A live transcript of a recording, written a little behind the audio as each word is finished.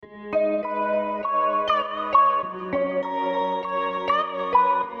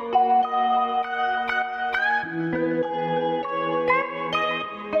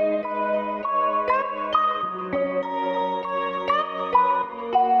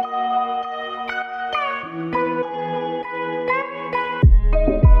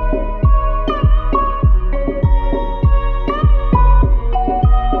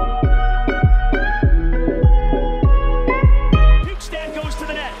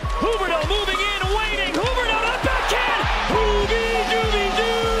Huberdeau moving in, waiting. Huberdeau to backhand. Hoobie dooby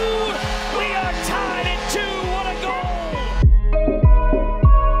doo. We are tied at 2. What a goal!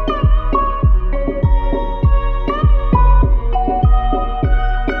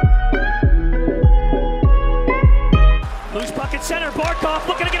 Loose puck at center. Barkov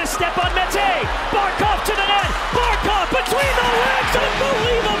looking to get a step on Mete. Barkov to the net. Barkov between the legs.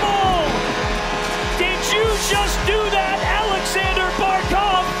 Unbelievable! Did you just do that, Alexander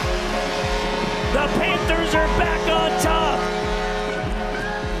Barkov? The Panthers are back on top.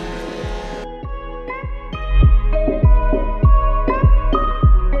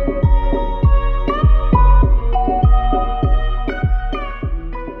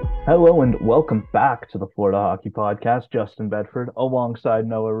 Hello and welcome back to the Florida Hockey Podcast. Justin Bedford alongside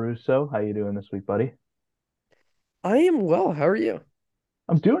Noah Russo. How you doing this week, buddy? I am well. How are you?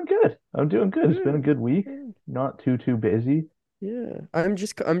 I'm doing good. It's been a good week. Not too busy. Yeah. I'm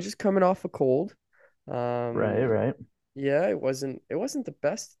just coming off a cold. Right. Yeah, it wasn't the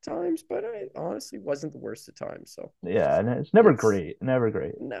best of times, but it honestly wasn't the worst of times. So Yeah, and it's never it's great. Never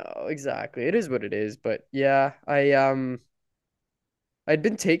great. no, exactly. It is what it is. But yeah, I'd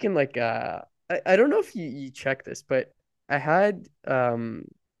been taking like I don't know if you check this, but I had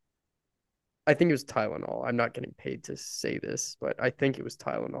I think it was Tylenol. I'm not getting paid to say this, but I think it was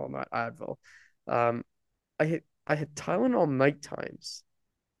Tylenol, not Advil. Um, I had Tylenol night times,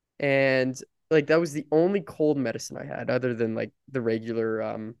 and like that was the only cold medicine I had, other than like the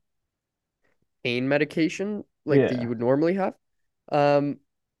regular pain medication like that you Yeah. would normally have. Um,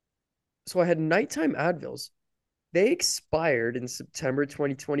 so I had nighttime Advils. They expired in September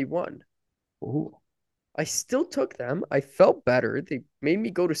 2021. Ooh. I still took them. I felt better. They made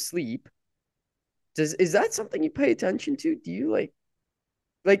me go to sleep. Is that something you pay attention to? Do you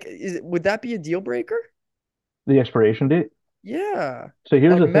would that be a deal breaker? The expiration date. Yeah. So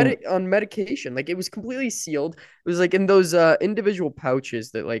here's the thing. On medication. Like it was completely sealed. It was like in those individual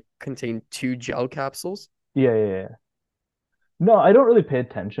pouches that like contain 2 gel capsules. Yeah. No, I don't really pay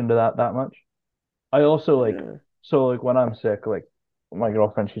attention to that much. I also Yeah. like when I'm sick, like my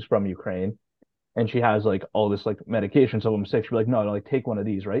girlfriend, she's from Ukraine and she has like all this like medication. So I'm sick, she'll be like, no, like take one of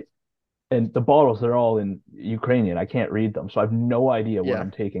these, right? And the bottles, they're all in Ukrainian. I can't read them. So I have no idea what Yeah.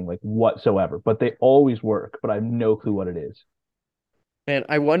 I'm taking, like whatsoever. But they always work, but I have no clue what it is. And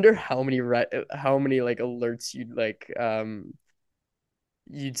I wonder how many like alerts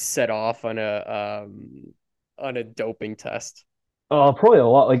you'd set off on a doping test. Oh, probably a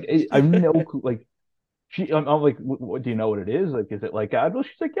lot. Like I have no clue. Like I'm like, what do you know what it is? Like, is it like Advil?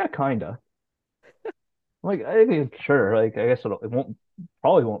 She's like, yeah, kinda. I'm like, I think sure. Like, I guess it won't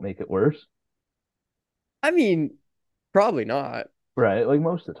probably won't make it worse, I mean, probably not. right? Like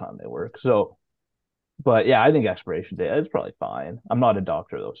most of the time they work. So, but yeah, I think expiration date is probably fine. I'm not a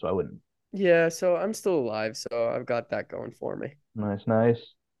doctor though, so I wouldn't. Yeah, so I'm still alive, so I've got that going for me. Nice.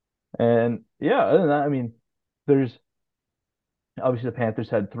 And yeah, other than that, I mean, there's obviously the Panthers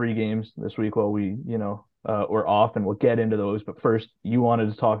had 3 games this week while we were off, and we'll get into those. But first, you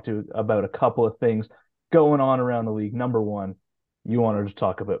wanted to talk about a couple of things going on around the league. Number one, you wanted to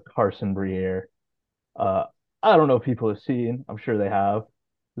talk about Carson Briere. Uh, I don't know if people have seen, I'm sure they have,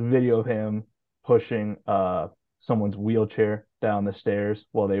 the video of him pushing someone's wheelchair down the stairs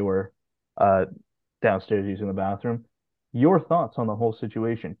while they were uh downstairs using the bathroom. Your thoughts on the whole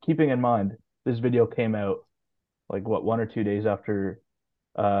situation, keeping in mind this video came out like what 1 or 2 days after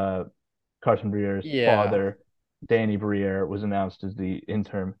uh Carson Briere's Yeah. father, Danny Briere, was announced as the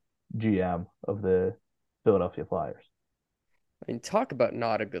interim GM of the Philadelphia Flyers. I mean, talk about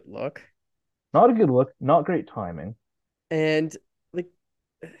not a good look. Not a good look, not great timing. And like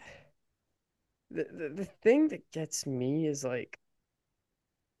the thing that gets me is like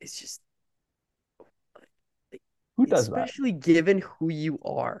it's just like, Who does that? especially given who you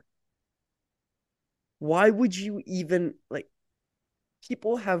are. Why would you even like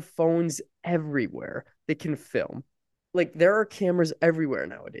people have phones everywhere that can film. Like there are cameras everywhere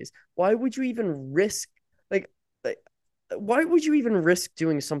nowadays. Why would you even risk like, like why would you even risk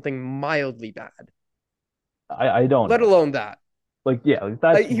doing something mildly bad? I don't Let know. alone that. Like, yeah, like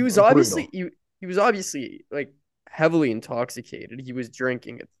that's He was obviously brutal. he was obviously like heavily intoxicated. He was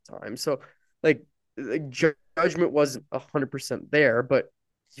drinking at the time. So like judgment wasn't 100% there, but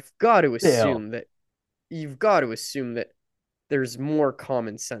you've got to Still, assume that you've got to assume that there's more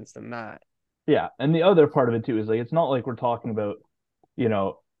common sense than that. yeah. And the other part of it too is like it's not like we're talking about, you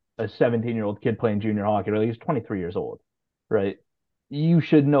know, a 17-year-old kid playing junior hockey, or like he's 23 years old, right? You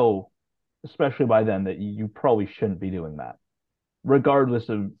should know, especially by then, that you probably shouldn't be doing that, regardless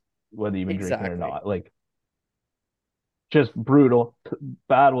of whether you've been drinking or Exactly. not. Like just brutal.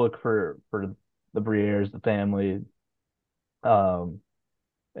 Bad look for the Brières, the family. Um,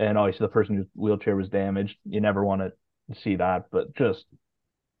 and obviously the person whose wheelchair was damaged. You never want to see that, but just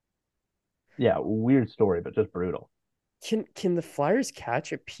yeah, weird story, but just brutal. Can the Flyers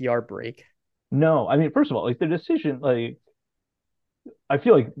catch a PR break? No, I mean, first of all, like the decision, like I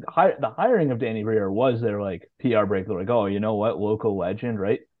feel like the hiring of Danny Briere was their like PR break. They're like, oh, you know what, local legend,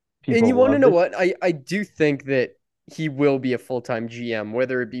 right? And you People want to love know this. what? I do think that he will be a full-time GM,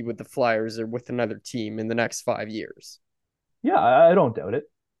 whether it be with the Flyers or with another team in the next 5 years. Yeah, I don't doubt it.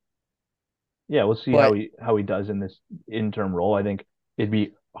 Yeah, we'll see But how he does in this interim role. I think it'd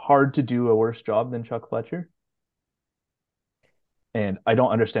be hard to do a worse job than Chuck Fletcher. And I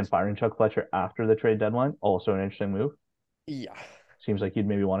don't understand firing Chuck Fletcher after the trade deadline. Also an interesting move. yeah, Seems like you'd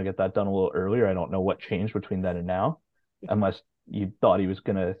maybe want to get that done a little earlier. I don't know what changed between then and now, unless you thought he was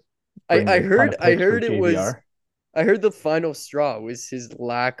gonna I, bring I a ton heard of I picks for heard it was JVR. I heard the final straw was his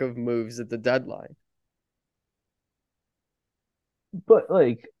lack of moves at the deadline. But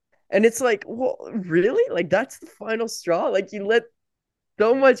like, And it's like, well, really? Like that's the final straw? Like you let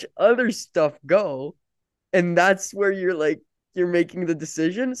so much other stuff go, and that's where you're making the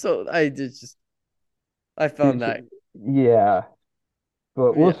decision. So I found it's that yeah,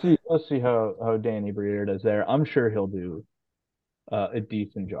 but we'll yeah. see. We'll see how Danny Briere does there. I'm sure he'll do a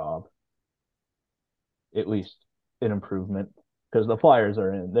decent job, at least an improvement, because the Flyers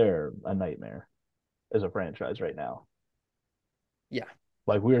are in. They're a nightmare as a franchise right now. Yeah.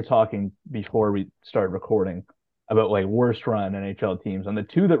 Like we were talking before we started recording about like worst run NHL teams, and the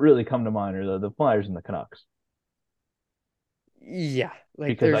two that really come to mind are the Flyers and the Canucks, Yeah.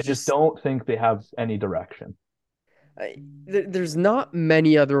 Like because I there's just just don't think they have any direction. there's not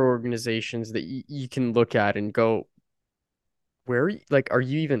many other organizations that you can look at and go, like, are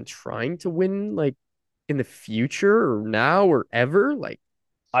you even trying to win like in the future or now or ever? Like,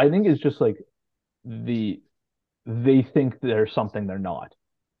 I think it's just like the they think they're something they're not.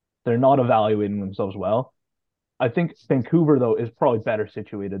 They're not evaluating themselves well. I think Vancouver though is probably better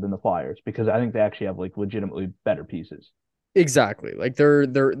situated than the Flyers because I think they actually have like legitimately better pieces. exactly. Like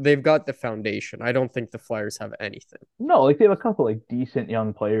they've got the foundation. I don't think the Flyers have anything. No, like they have a couple like decent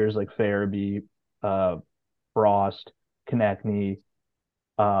young players like Farabee, uh, Frost, Konechny,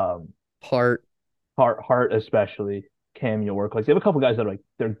 um, Hart, Hart especially, Cam York. Like they have a couple guys that are like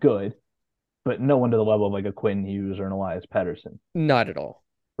they're good, but no one to the level of like a Quinn Hughes or an Elias Pettersson, not at all.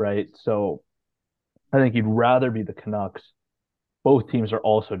 right? So I think you'd rather be the Canucks. Both teams are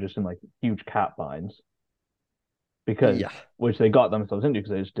also just in like huge cap binds because Yeah, which they got themselves into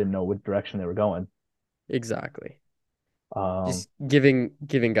because they just didn't know which direction they were going. exactly. Um, Just giving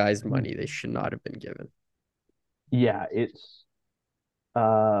guys money they should not have been given. yeah, it's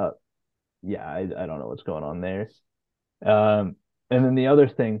uh, yeah, I don't know what's going on there. And then the other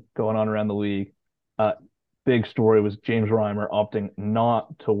thing going on around the league, uh, big story was James Reimer opting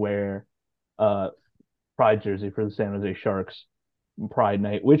not to wear pride jersey for the San Jose Sharks Pride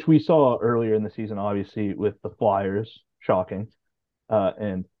Night, which we saw earlier in the season, obviously with the Flyers, shocking,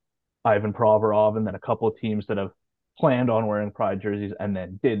 and Ivan Provorov, and then a couple of teams that have planned on wearing pride jerseys and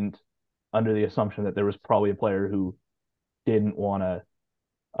then didn't, under the assumption that there was probably a player who didn't want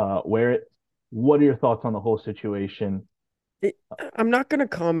to wear it. What are your thoughts on the whole situation? It, I'm not gonna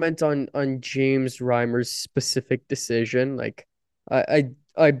comment on James Reimer's specific decision. Like,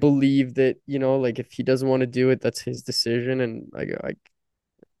 I believe that like if he doesn't want to do it, that's his decision, and I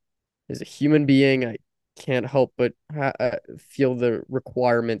as a human being, I can't help but feel the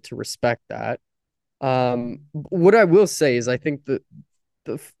requirement to respect that. What I will say is, I think that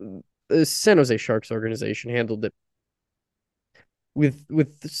the the San Jose Sharks organization handled it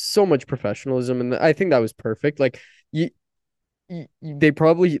with so much professionalism, and I think that was perfect. Like you, they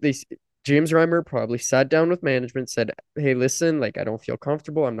probably they James Reimer probably sat down with management, said, "Hey, listen, like I don't feel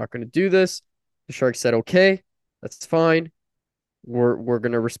comfortable. I'm not going to do this." The Sharks said, "Okay, that's fine. We're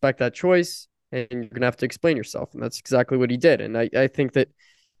going to respect that choice, and you're going to have to explain yourself." And that's exactly what he did. And I think that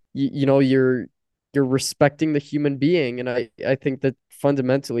you're respecting the human being, and I think that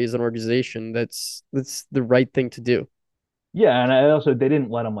fundamentally as an organization, that's the right thing to do. Yeah, and I also they didn't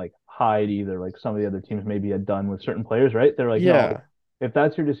let him like hide either, like some of the other teams maybe had done with certain players, right? They're like, no, Yeah. if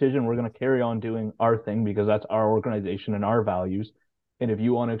that's your decision, we're going to carry on doing our thing because that's our organization and our values. And if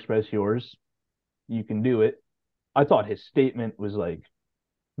you want to express yours, you can do it. I thought his statement was like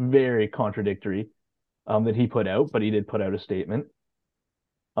very contradictory that he put out, but he did put out a statement.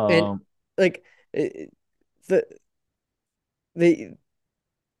 And Um, like the they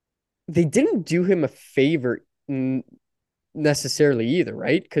they didn't do him a favor necessarily either,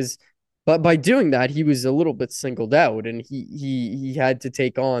 right? Because But by doing that, he was a little bit singled out, and he had to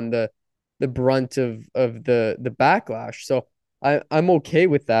take on the brunt of the backlash. So I'm okay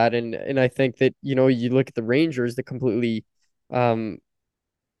with that, and I think that you look at the Rangers, the completely um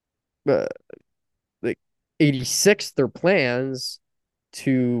uh, like 86 their plans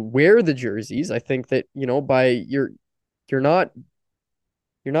to wear the jerseys. I think that by you're not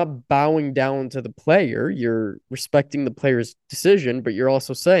you're not bowing down to the player. You're respecting the player's decision, but you're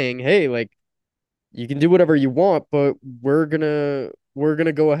also saying, hey, like you can do whatever you want, but we're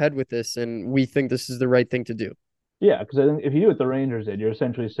gonna go ahead with this, and we think this is the right thing to do. Yeah, because I think if you do what the Rangers did, you're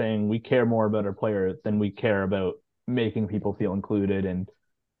essentially saying we care more about our player than we care about making people feel included and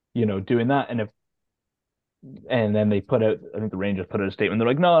doing that. And then they put out, I think the Rangers put out a statement. They're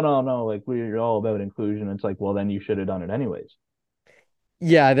like, no, no, no, like we're all about inclusion. It's like, well, then you should have done it anyways.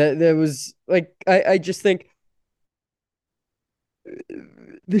 Yeah, that was like I just think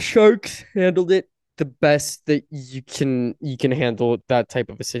the Sharks handled it the best that you can handle that type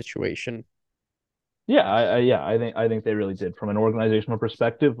of a situation. Yeah, I think they really did from an organizational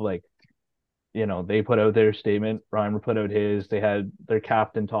perspective. Like, they put out their statement. Ryan put out his. They had their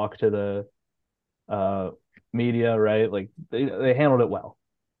captain talk to the uh media, right? Like they handled it well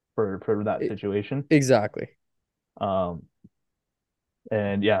for that It, situation. exactly. Um,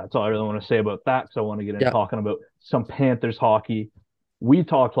 and yeah, that's all I really want to say about that. So I want to get into Yeah. talking about some Panthers hockey. We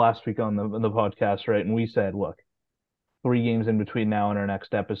talked last week on the podcast, right? And we said, look, 3 games in between now and our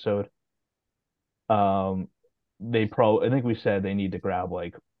next episode. Um, I think we said they need to grab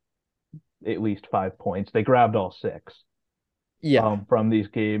like at least 5 points. They grabbed all six Yeah. from these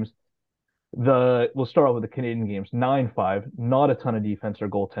games. We'll start off with the Canadian games. 9-5. Not a ton of defense or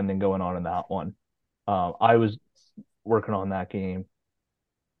goaltending going on in that one. I was working on that game.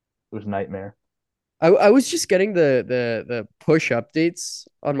 It was a nightmare. I was just getting the push updates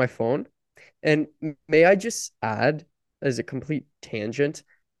on my phone. And may I just add, as a complete tangent,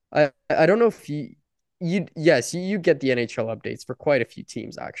 I don't know if you yes, you get the NHL updates for quite a few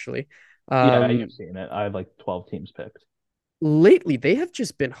teams actually. Yeah, Um, you've seen it. I had like 12 teams picked. lately they have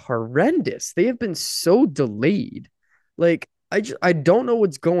just been horrendous. They have been so delayed. Like I don't know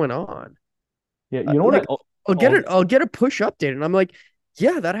what's going on. Yeah, you know what? Like I'll get a push update, and I'm like,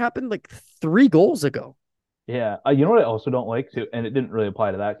 yeah, that happened like 3 goals ago. Yeah, you know what I also don't like too, and it didn't really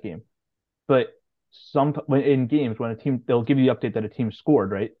apply to that game, but when in games when a team they'll give you the update that a team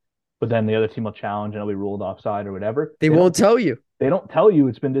scored, right? But then the other team will challenge and it'll be ruled offside or whatever. They won't tell you. They don't tell you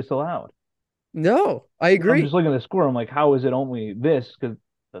it's been disallowed. No, I I'm just agree. looking at the score. I'm like, how is it only this? Because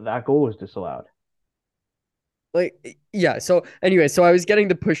that goal was disallowed. Like, yeah. So anyway, so I was getting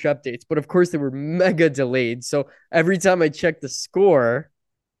the push updates, but of course they were mega delayed. So every time I checked the score,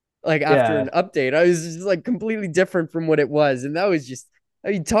 like after Yeah, an update, I was just like completely different from what it was. And that was just,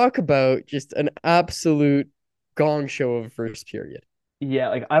 I mean, talk about just an absolute gong show of a first period. yeah.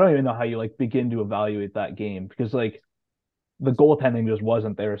 Like I don't even know how you like begin to evaluate that game because like the goaltending just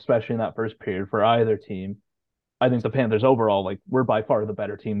wasn't there, especially in that first period for either team. I think the Panthers overall, like, were by far the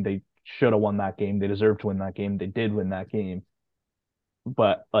better team. They should have won that game. They deserved to win that game. They did win that game.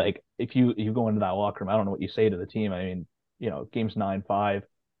 But like, if you go into that locker room, I don't know what you say to the team. I mean, game's 9-5.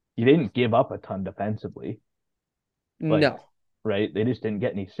 You didn't give up a ton defensively, like, No. right? They just didn't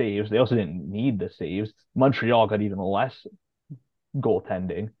get any saves. They also didn't need the saves. Montreal got even less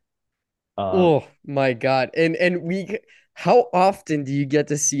goaltending. Um, Oh my God. And how often do you get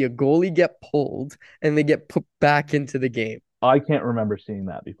to see a goalie get pulled and they get put back into the game? I can't remember seeing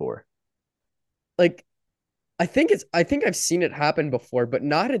that before. Like I think I've seen it happen before, but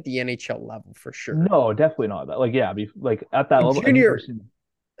not at the NHL level for sure. No, definitely not that. Like, yeah, like at that In level, I've never junior, seen.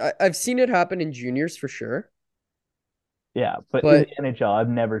 I've seen it happen in juniors for sure, Yeah, but in the but NHL, I've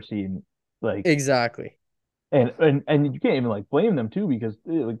never seen like, exactly. and you can't even like blame them too because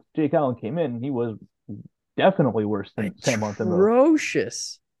like Jake Allen came in, he was definitely worse than Sam Montembeau,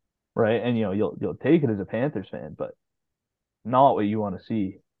 Atrocious. right? And you'll take it as a Panthers fan, but not what you want to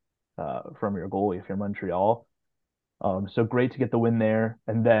see from your goalie if you're Montreal. So great to get the win there,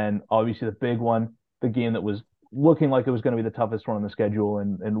 and then obviously the big one, the game that was looking like it was going to be the toughest one on the schedule,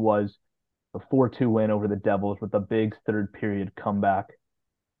 and was a 4-2 win over the Devils with a big third period comeback.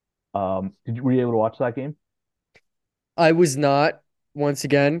 Were you able to watch that game? I was not, once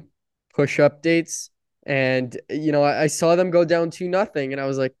again, push updates. And I saw them go down 2-0, and I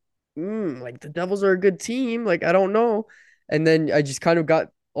was like, like the Devils are a good team. Like, I don't know. And then I just kind of got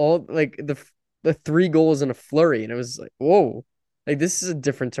all like the 3 goals in a flurry, and it was like, whoa, like this is a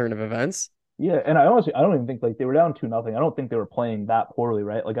different turn of events. Yeah, and I don't even think like they were down 2-0. I don't think they were playing that poorly,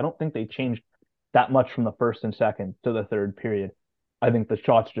 right? Like I don't think they changed that much from the first and second to the third period. I think the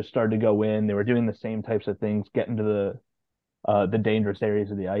shots just started to go in. They were doing the same types of things, getting to the dangerous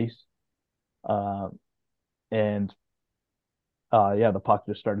areas of the ice. Uh, and yeah, the puck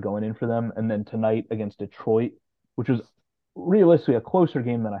just started going in for them. And then tonight against Detroit, which was realistically a closer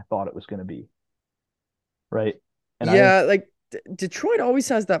game than I thought it was going to be, right? And I think Yeah, like Detroit always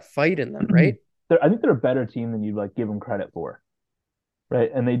has that fight in them, right? I think they're a better team than you like give them credit for,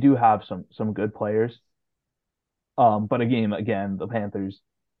 right? And they do have some good players. But again, the Panthers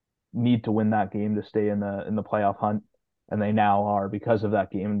need to win that game to stay in the playoff hunt, and they now are because of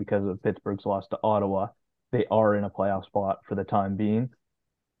that game and because of Pittsburgh's loss to Ottawa. They are in a playoff spot for the time being.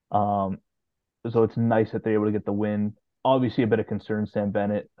 Um, so it's nice that they're able to get the win. Obviously, a bit of concern, Sam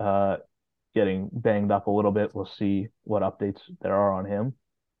Bennett getting banged up a little bit. We'll see what updates there are on him.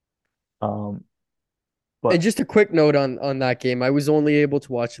 Um, And but just a quick note on that game. I was only able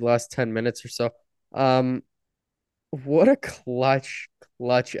to watch the last 10 minutes or so. Um, what a clutch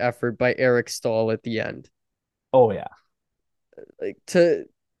effort by Eric Stahl at the end. oh yeah, Like to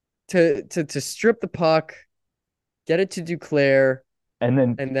strip the puck, get it to Duclair, and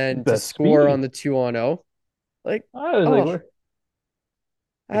then and then to the score speed. on the 2-0. Like, I was like, oh, we're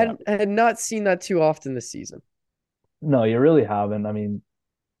yeah, I had not seen that too often this season. no, you really haven't. I mean,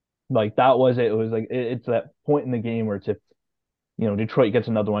 like that was it. It was like it's that point in the game where it's if Detroit gets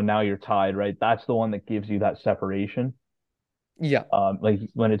another one, now you're tied, right? That's the one that gives you that separation. Yeah, Like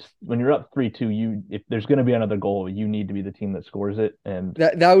when you're up 3-2, if there's going to be another goal, you need to be the team that scores it. And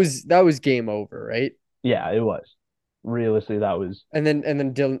that was game over, right? yeah, it was. Realistically, that was And then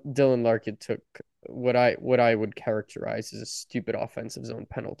Dylan Larkin took what I would characterize as a stupid offensive zone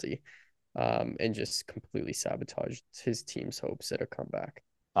penalty, and just completely sabotaged his team's hopes at a comeback.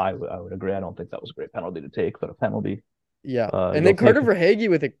 I would agree. I don't think that was a great penalty to take, but a penalty Yeah, and you'll then take. Carter Verhaeghe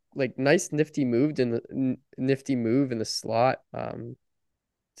with a like nice nifty move in the slot,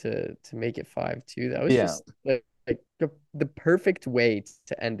 to make it 5-2. That was Yeah, just like the perfect way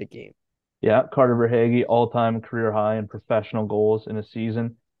to end a game. yeah. Carter Verhaeghe, all-time career high in professional goals in a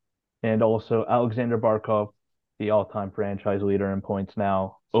season, and also Alexander Barkov, the all-time franchise leader in points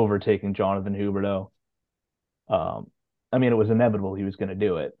now, overtaking Jonathan Huberdeau. Um, I mean, it was inevitable he was going to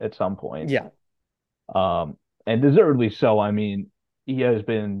do it at some point. Yeah, Um, and deservedly so. I mean, he has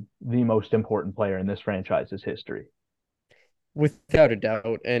been the most important player in this franchise's history. without a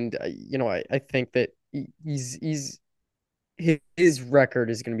doubt. And I think that he's his record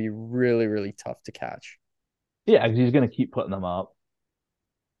is going to be really really tough to catch. Yeah, because he's going to keep putting them up,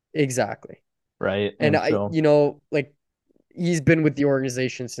 Exactly. right? And And so, like he's been with the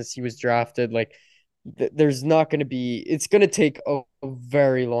organization since he was drafted. Like there's not going to be, it's going to take a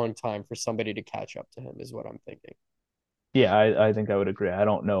very long time for somebody to catch up to him, is what I'm thinking. yeah, I think I would agree. I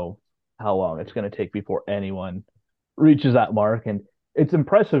don't know how long it's going to take before anyone reaches that mark. And it's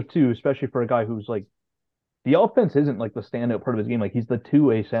impressive, too, especially for a guy who's like, the offense isn't like the standout part of his game. Like, he's the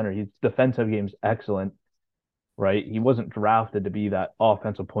two-way center. His defensive game's excellent, right? He wasn't drafted to be that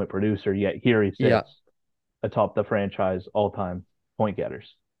offensive point producer, yet here he Yeah, sits atop the franchise all-time point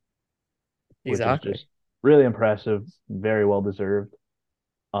getters, which is exactly. just really impressive, very well deserved.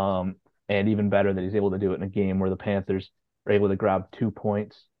 Um, and even better that he's able to do it in a game where the Panthers are able to grab 2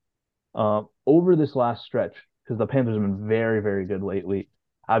 points. Over this last stretch, because the Panthers have been very, very good lately.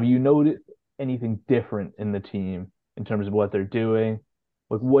 Have you noticed anything different in the team in terms of what they're doing?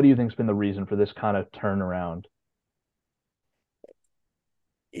 Like, what do you think's been the reason for this kind of turnaround?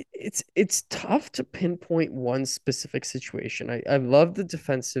 It's tough to pinpoint one specific situation. I love the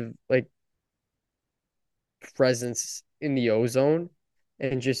defensive like presence in the ozone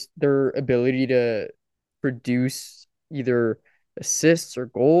and just their ability to produce either assists or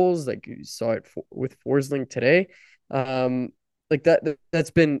goals, like you saw it with Forsling today. Like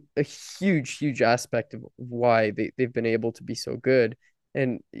that's been a huge aspect of why they've been able to be so good.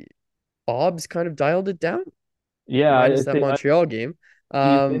 And Bob's kind of dialed it down, Yeah, minus that Montreal game.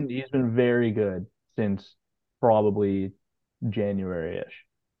 he's been very good since probably January-ish.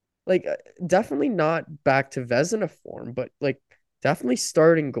 Like definitely not back to Vezina form, but like definitely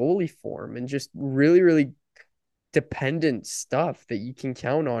starting goalie form and just really dependent stuff that you can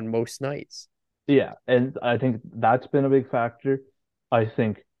count on most nights. Yeah, and I think that's been a big factor. I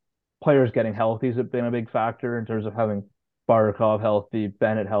think players getting healthy has been a big factor in terms of having Barkov healthy,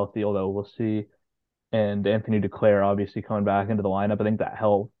 Bennett healthy, although we'll see, and Anthony Duclair obviously coming back into the lineup. I think that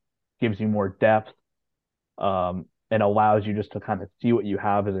health gives you more depth, and allows you just to kind of see what you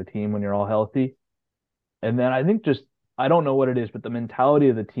have as a team when you're all healthy. And then I think just I don't know what it is, but the mentality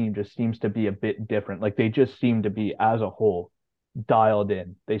of the team just seems to be a bit different. Like they just seem to be as a whole dialed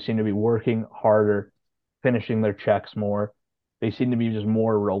in. They seem to be working harder, finishing their checks more. They seem to be just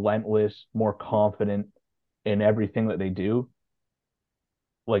more relentless, more confident in everything that they do.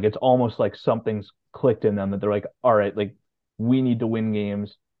 Like it's almost like something's clicked in them that they're like, all right, like we need to win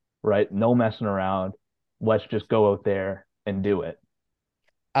games, right? No messing around. Let's just go out there and do it.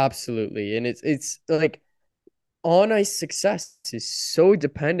 Absolutely. And it's like on ice success is so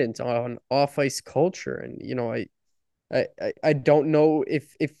dependent on off ice culture. And I don't know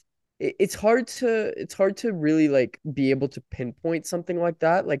if it's hard to really like be able to pinpoint something like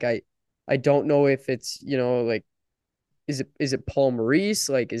that. Like I don't know if it's, like is it Paul Maurice?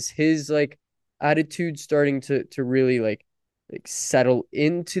 Like is his like attitude starting to really like settle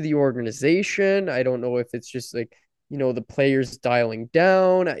into the organization? I don't know if it's just like, the players dialing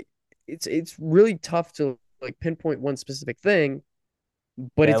down. It's really tough to like pinpoint one specific thing,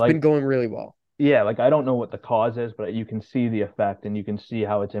 but Yeah, it's been like going really well. yeah, like I don't know what the cause is, but you can see the effect and you can see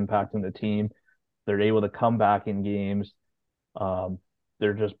how it's impacting the team. They're able to come back in games. Um,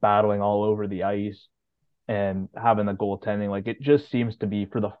 they're just battling all over the ice and having the goaltending. Like it just seems to be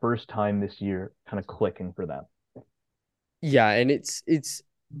for the first time this year kind of clicking for them. Yeah, and it's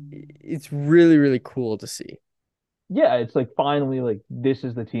really really cool to see. Yeah, it's like finally like this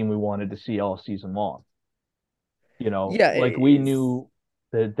is the team we wanted to see all season long. Yeah, Like we knew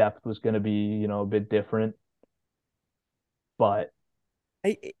the depth was going to be, a bit different, but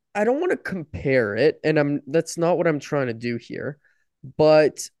I I don't want to compare it, and that's not what I'm trying to do here,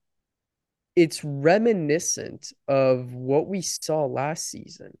 but it's reminiscent of what we saw last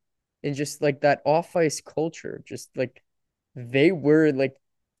season, and just like that off ice culture, just like they were like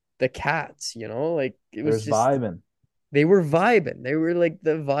the cats, like it was there's just vibing. they were vibing, they were like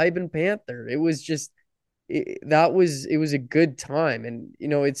the vibing panther. It was just it was a good time, and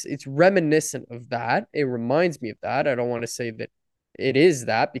it's reminiscent of that. It reminds me of that. I don't want to say that it is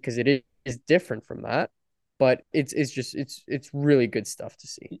that because it is different from that, but it's just it's really good stuff to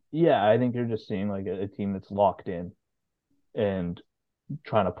see. Yeah, I think you're just seeing like a team that's locked in and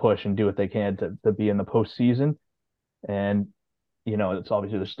trying to push and do what they can to be in the postseason. And, it's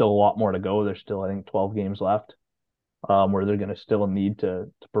obviously there's still a lot more to go. There's still, I think, 12 games left, where they're going to still need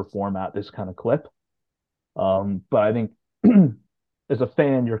to perform at this kind of clip. But I think as a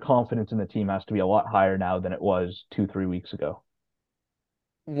fan, your confidence in the team has to be a lot higher now than it was 2, 3 weeks ago.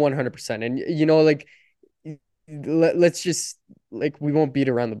 100%. And like let's just like we won't beat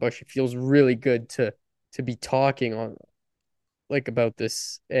around the bush. It feels really good to be talking on like about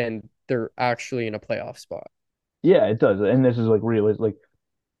this, and they're actually in a playoff spot. Yeah, it does. And this is like real. It's like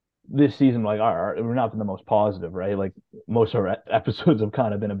this season, like we're not been the most positive, right? Like most of our episodes have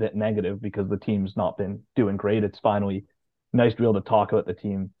kind of been a bit negative because the team's not been doing great. It's finally nice to be able to talk about the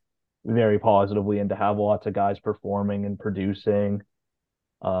team very positively and to have lots of guys performing and producing.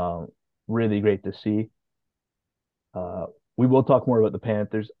 Uh, really great to see. Uh, we will talk more about the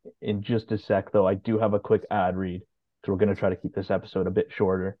Panthers in just a sec, though. I do have a quick ad read because we're going to try to keep this episode a bit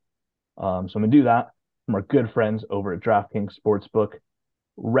shorter. So I'm going to do that from our good friends over at DraftKings Sportsbook.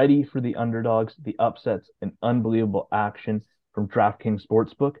 Ready for the underdogs, the upsets, and unbelievable action from DraftKings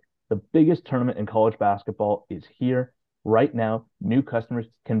Sportsbook. The biggest tournament in college basketball is here. Right now, new customers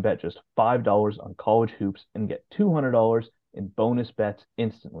can bet just $5 on college hoops and get $200 in bonus bets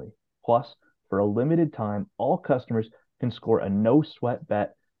instantly. Plus, for a limited time, all customers can score a no sweat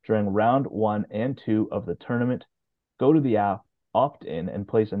bet during round 1 and 2 of the tournament. Go to the app, opt in, and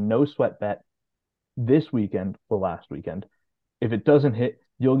place a no sweat bet this weekend or last weekend. If it doesn't hit,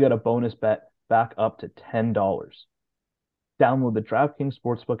 you'll get a bonus bet back up to $10. Download the DraftKings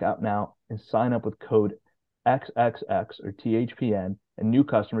Sportsbook app now and sign up with code XXX or THPN, and new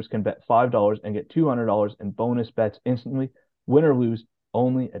customers can bet $5 and get $200 in bonus bets instantly, win or lose,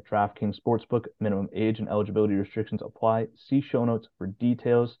 only at DraftKings Sportsbook. Minimum age and eligibility restrictions apply. See show notes for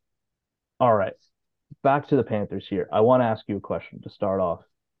details. All right, back to the Panthers here. I want to ask you a question to start off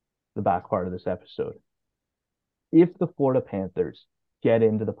the back part of this episode. If the Florida Panthers get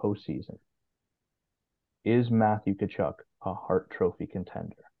into the postseason, is Matthew Tkachuk a Hart Trophy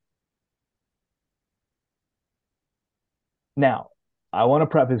contender? Now, I want to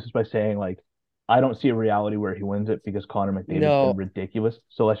preface this by saying, like, I don't see a reality where he wins it because Connor McDavid's been No, ridiculous.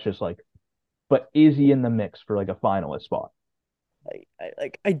 So let's just like, but is he in the mix for like a finalist spot?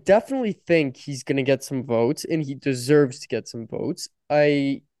 I definitely think he's gonna get some votes, and he deserves to get some votes.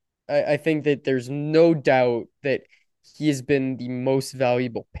 I think that there's no doubt that he has been the most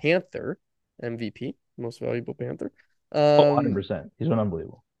valuable Panther, MVP, most valuable Panther. Oh, Um, 100%. He's been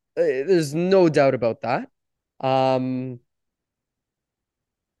unbelievable. there's no doubt about that. Um,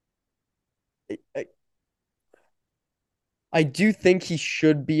 I, I do think he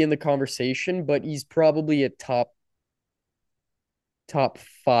should be in the conversation, but he's probably a top top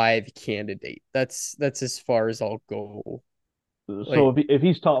 5 candidate. That's as far as I'll go. So Like if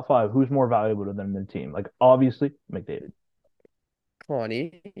he's top 5, who's more valuable to them than the team? Like obviously McDavid.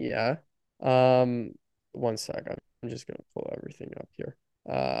 Connie, yeah. One sec. I'm just gonna pull everything up here.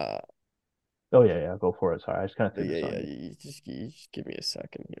 Oh yeah, go for it. Sorry, I just kind of threw this Yeah, on you. you just give me a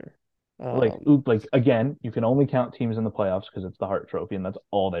second here. Like again, you can only count teams in the playoffs because it's the Hart Trophy, and that's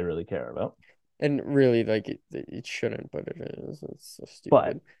all they really care about. And really, like it shouldn't, but it is. It's so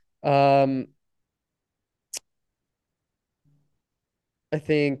But stupid. Um, I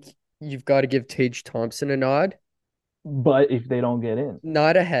think you've got to give Tage Thompson a nod. if they don't get in,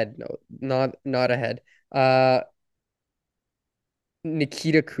 Not ahead, no, not ahead. Uh,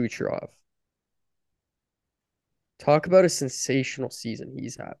 Nikita Kucherov. Talk about a sensational season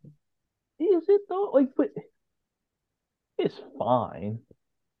he's having. is it though? Like, but it's fine.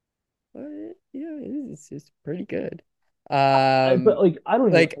 But yeah, it's pretty good. But like, I don't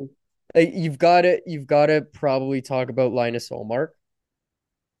even Like you've got to probably talk about Linus Olmark.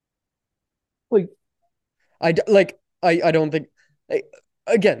 like I don't think like,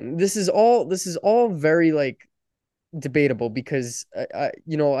 again, this is all very like debatable because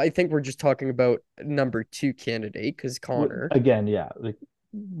I think we're just talking about number 2 candidate because Connor. again, yeah, like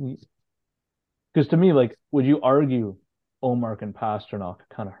because to me, like, would you argue Omar and Pasternak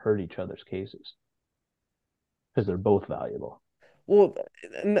kind of hurt each other's cases because they're both valuable? Well,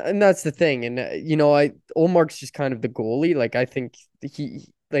 and that's the thing, and I Olmark's just kind of the goalie. Like I think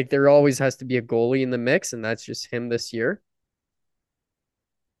he like there always has to be a goalie in the mix, and that's just him this year,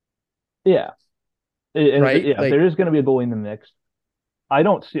 Yeah, and right? yeah, if Like there is going to be a goalie in the mix, I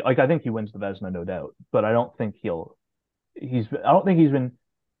don't see like I think he wins the Vezina, no doubt, but I don't think I don't think he's been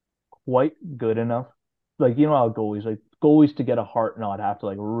quite good enough. Like you know how goalies to get a Hart nod have to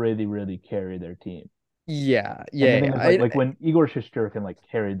like really really carry their team. yeah, And the yeah, thing yeah. is like when Igor Shesterkin like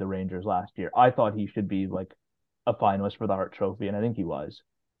carried the Rangers last year, I thought he should be like a finalist for the Hart Trophy, and I think he was.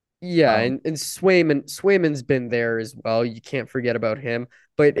 Yeah, Um, and Swayman's been there as well. You can't forget about him.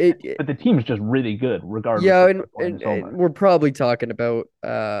 But but the team's just really good, regardless yeah, of and, Linus and Omar. we're probably talking about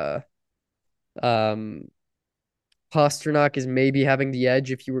um Pasternak is maybe having the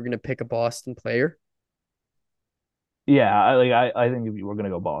edge if you were gonna pick a Boston player. Yeah, I think if you were gonna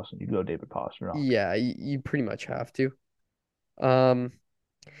go Boston, you'd go David Pastrnak. Yeah, you pretty much have to. Um,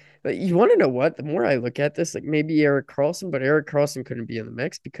 but you want to know what? The more I look at this, like maybe Eric Carlson, but Eric Carlson couldn't be in the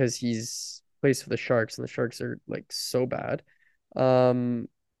mix because he's plays for the Sharks, and the Sharks are like so bad. Um,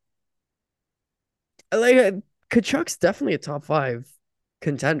 like Kachuk's definitely a top 5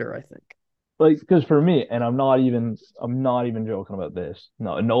 contender, I think. Like, because for me, and I'm not even joking about this.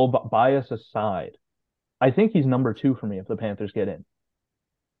 No bias aside, I think he's number 2 for me if the Panthers get in.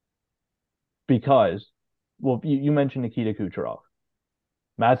 Because, well, you mentioned Nikita Kucherov.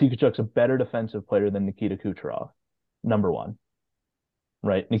 Matthew Kachuk's a better defensive player than Nikita Kucherov, number 1,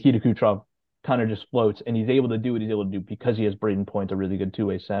 right? Nikita Kucherov kind of just floats, and he's able to do what he's able to do because he has Braden Point, a really good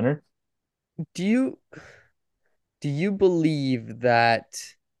two-way center. Do you do you believe that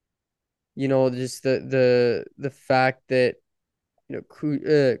just the fact that not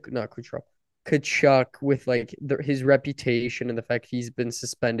Kucherov, Kachuk with like his reputation and the fact he's been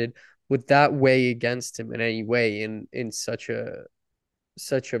suspended, would that weigh against him in any way in such a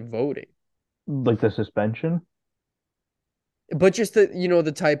voting? Like the suspension. But just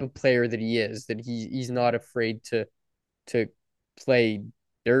the type of player that he is, that he's not afraid to play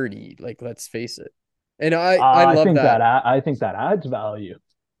dirty. Like let's face it, and I love that. I think that adds value.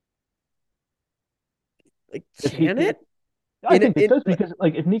 Like, He, can it? I think it does because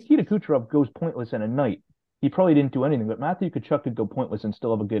like if Nikita Kucherov goes pointless in a night, he probably didn't do anything. But Matthew Kachuk could go pointless and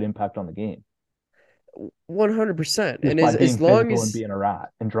still have a good impact on the game 100%. just And by being as long physical and as being a rat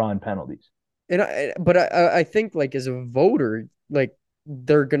and drawing penalties. I think like as a voter, like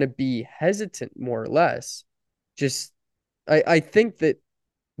they're gonna be hesitant more or less. Just I think that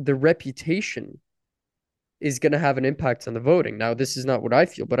the reputation is gonna have an impact on the voting. Now, this is not what I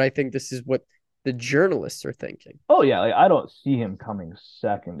feel, but I think this is what the journalists are thinking. Oh yeah, like I don't see him coming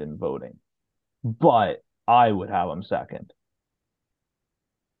second in voting, but I would have him second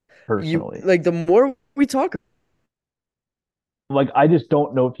You personally. like the more we talk, Like I just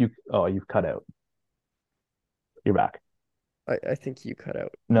don't know if you. Oh, you've cut out. You're back. I think you cut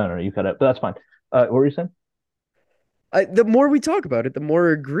out. No, you cut out. But that's fine. What were you saying? The more we talk about it, the more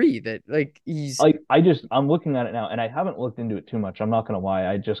I agree that like he's Like I'm looking at it now, and I haven't looked into it too much. I'm not gonna lie.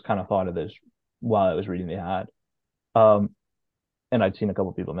 I just kind of thought of this while I was reading the ad. And I'd seen a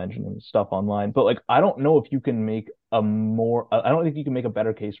couple people mentioning stuff online, but like I don't know if you can make a more. I don't think you can make a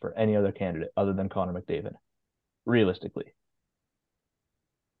better case for any other candidate other than Connor McDavid, realistically.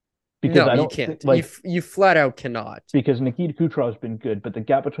 because No, I you don't can't. like You flat out cannot. because Nikita Kucherov's been good, but the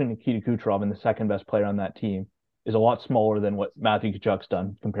gap between Nikita Kucherov and the second best player on that team is a lot smaller than what Matthew Tkachuk's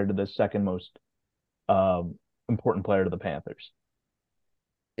done compared to the second most um, important player to the Panthers.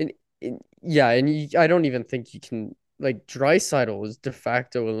 And I don't even think you can like Draisaitl is de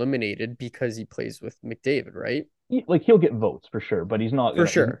facto eliminated because he plays with McDavid, right? Like he'll get votes for sure, but he's not For gonna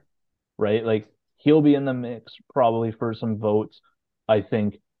sure. right. Like he'll be in the mix probably for some votes. I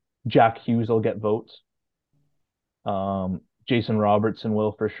think Jack Hughes will get votes. Jason Robertson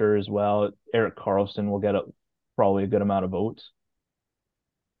will for sure as well. Erik Karlsson will get probably a good amount of votes.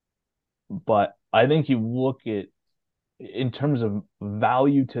 But I think you look at in terms of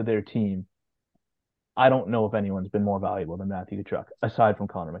value to their team, I don't know if anyone's been more valuable than Matthew Tkachuk aside from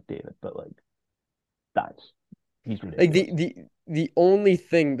Connor McDavid. But like that's he's Like ridiculous. the only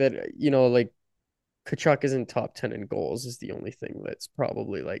thing that like Kachuk isn't top 10 in goals is the only thing that's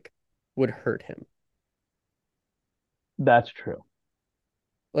probably like would hurt him. That's true.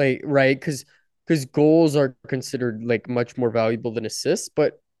 Like, right? Because goals are considered like much more valuable than assists,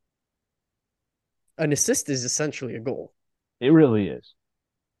 but an assist is essentially a goal. It really is.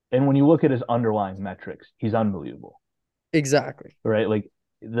 And when you look at his underlying metrics, he's unbelievable. Exactly. Right? Like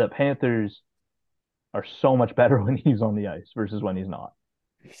the Panthers are so much better when he's on the ice versus when he's not.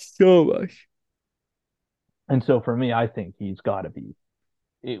 So much. And so for me, I think he's got to be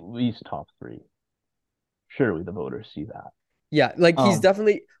at least top three. Surely the voters see that. Yeah, like he's Um,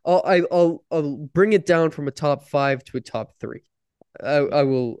 definitely. I'll bring it down from a top 5 to a top 3. I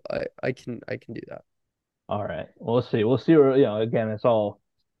will. I can do that. all right. Well, let's see. We'll see where, again, it's all,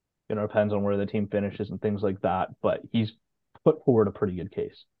 depends on where the team finishes and things like that. But he's put forward a pretty good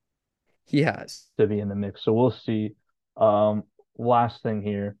case He has. to be in the mix. So we'll see. Um, last thing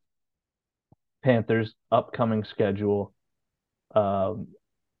here, Panthers upcoming schedule. Um,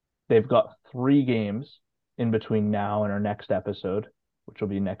 they've got 3 games in between now and our next episode, which will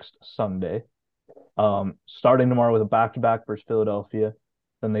be next Sunday. Starting tomorrow with a back-to-back versus Philadelphia.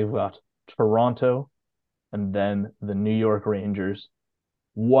 Then they've got Toronto and then the New York Rangers.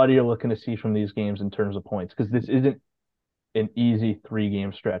 What are you looking to see from these games in terms of points? Because this isn't an easy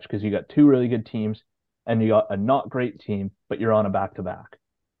 3-game stretch because you got 2 really good teams and you got a not great team, but you're on a back-to-back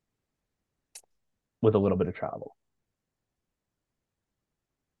with a little bit of travel.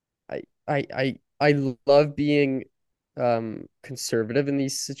 I love being conservative in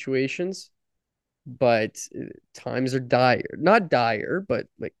these situations, but times are dire. Not dire, but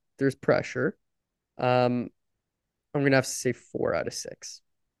like there's pressure. Um, I'm gonna have to say 4 out of 6.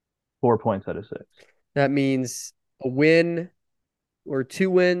 4 points out of 6. That means a win or 2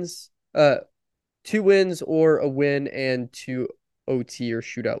 wins. 2 wins or a win and 2 OT or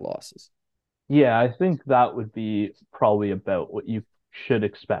shootout losses. Yeah, I think that would be probably about what you should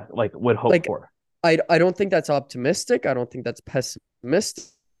expect, like would hope Like for. I don't think that's optimistic. I don't think that's pessimistic.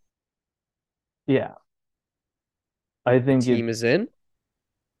 Yeah, I The think team is in.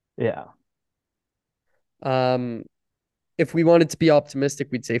 yeah, Um, if we wanted to be optimistic,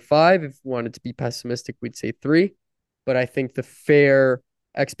 we'd say 5. If we wanted to be pessimistic, we'd say 3. But I think the fair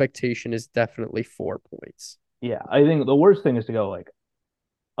expectation is definitely 4 points. yeah. I think the worst thing is to go like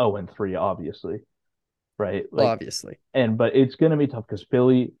 0-3, obviously, right? Like, Obviously. but it's gonna be tough because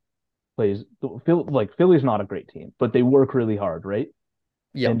Philly's not a great team, but they work really hard, right?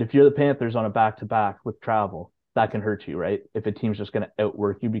 Yep. And if you're the Panthers on a back-to-back with travel, that can hurt you, right? If a team's just gonna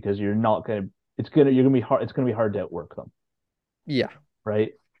outwork you because you're gonna be hard. It's gonna be hard to outwork them, Yeah.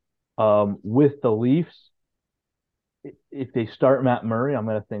 right? With the Leafs, if they start Matt Murray, I'm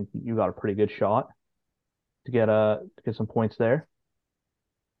gonna think you got a pretty good shot to get some points there.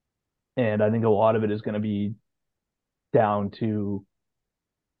 And I think a lot of it is going to be down to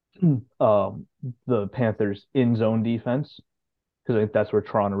the Panthers in zone defense because I think that's where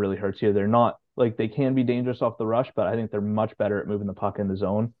Toronto really hurts you. They're not like they can be dangerous off the rush, but I think they're much better at moving the puck in the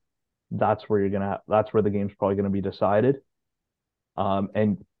zone. That's where the game's probably gonna be decided.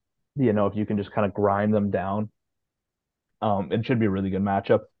 And if you can just kind of grind them down, it should be a really good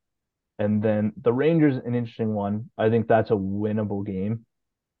matchup. And then the Rangers, an interesting one. I think that's a winnable game.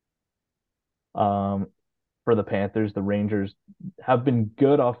 Um, for the Panthers, the Rangers have been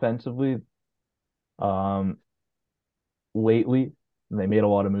good offensively um lately. And they made a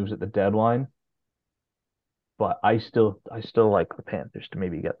lot of moves at the deadline, but I still like the Panthers to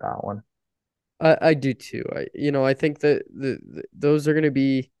maybe get that one. I do too. I think that those are gonna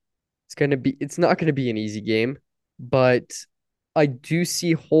be it's not gonna be an easy game, but I do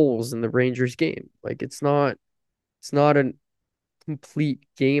see holes in the Rangers game. Like it's not a complete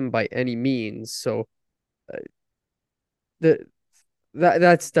game by any means. So uh, the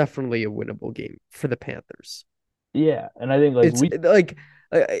that's definitely a winnable game for the Panthers. Yeah, and I think like It's like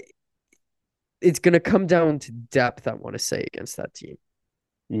it's gonna come down to depth, I want to say, against that team.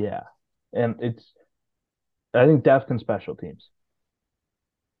 yeah, and I think depth and special teams,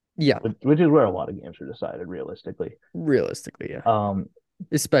 Yeah, which is where a lot of games are decided realistically. realistically, yeah. Um,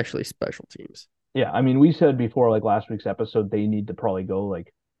 Especially special teams. yeah, I mean, we said before, like last week's episode, they need to probably go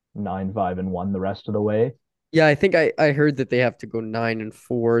like 9-5-1 the rest of the way. Yeah, I think I heard that they have to go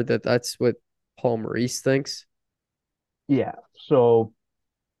 9-4. That's what Paul Maurice thinks. Yeah, so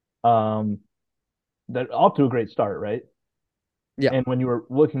um, they're off to a great start, right? Yeah. And when you were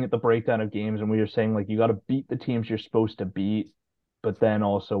looking at the breakdown of games, and we were saying like you got to beat the teams you're supposed to beat, but then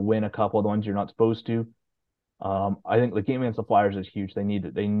also win a couple of the ones you're not supposed to. I think the game against the Flyers is huge. They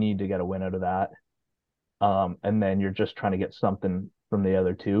need to get a win out of that. And then you're just trying to get something from the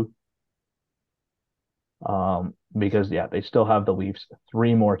other two. Because yeah, they still have the Leafs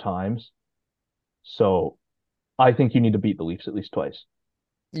 3 more times. So I think you need to beat the Leafs at least twice,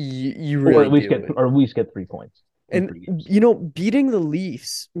 You or really at least do. get 3 points in And 3 games. beating the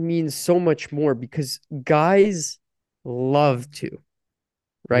Leafs means so much more because guys love to,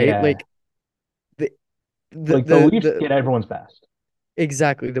 right? Yeah, Like the Leafs the get everyone's best.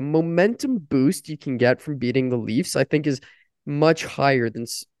 exactly the momentum boost you can get from beating the Leafs, I think, is much higher than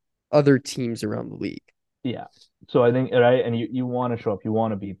other teams around the league. Yeah. So I think right, and you want to show up, you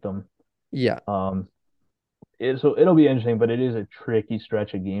want to beat them. Yeah. So it'll be interesting, but it is a tricky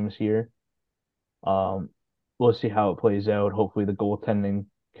stretch of games here. Um, we'll see how it plays out. Hopefully the goaltending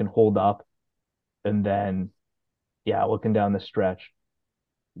can hold up, and then yeah, looking down the stretch,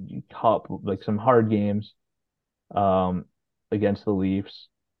 top like some hard games, um, against the Leafs,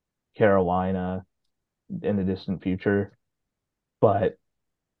 Carolina in the distant future, but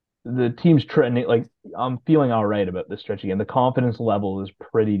the team's trending. Like I'm feeling all right about this stretch again. The confidence level is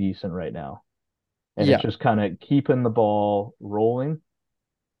pretty decent right now, and it's Yeah. just kind of keeping the ball rolling,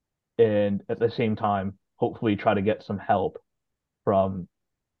 and at the same time, hopefully try to get some help from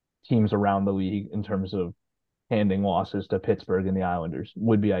teams around the league in terms of handing losses to Pittsburgh and the Islanders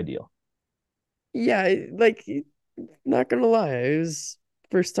would be ideal. Yeah, like not gonna lie, it was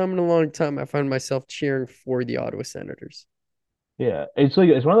first time in a long time I find myself cheering for the Ottawa Senators. Yeah, it's like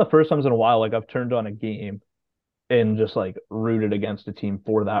it's one of the first times in a while like I've turned on a game and just like rooted against a team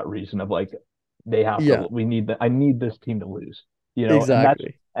for that reason of like they have Yeah, to I need this team to lose,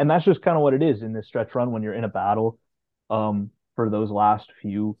 exactly. and that's just kind of what it is in this stretch run when you're in a battle for those last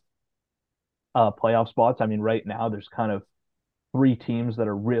few playoff spots. I mean, right now there's kind of 3 teams that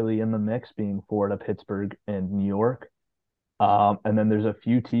are really in the mix, being Florida, Pittsburgh, and New York. And then there's a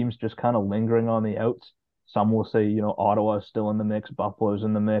few teams just kind of lingering on the outs. Some will say, Ottawa is still in the mix, Buffalo's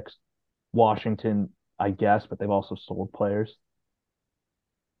in the mix, Washington, I guess, but they've also sold players.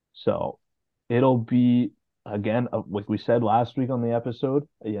 So it'll be, again, like we said last week on the episode,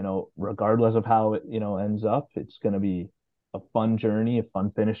 regardless of how it, ends up, it's going to be a fun journey, a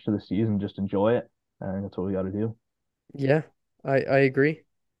fun finish to the season. Just enjoy it. I think that's what we got to do. Yeah, I agree.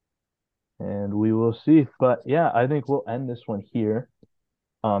 And we will see. But yeah, I think we'll end this one here,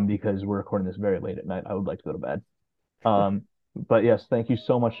 because we're recording this very late at night. I would like to go to bed. But yes, thank you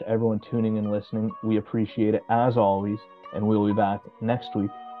so much to everyone tuning and listening. We appreciate it as always, and we'll be back next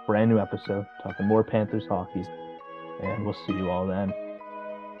week, brand new episode, talking more Panthers hockey, and we'll see you all then.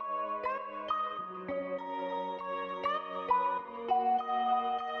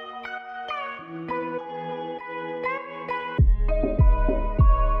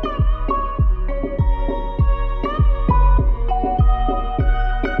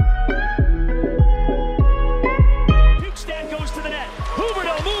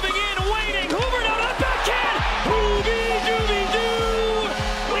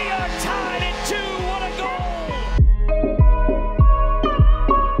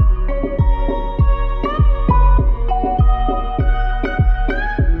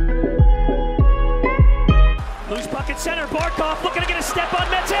 Center, Barkov looking to get a step on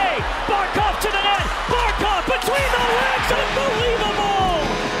Mete.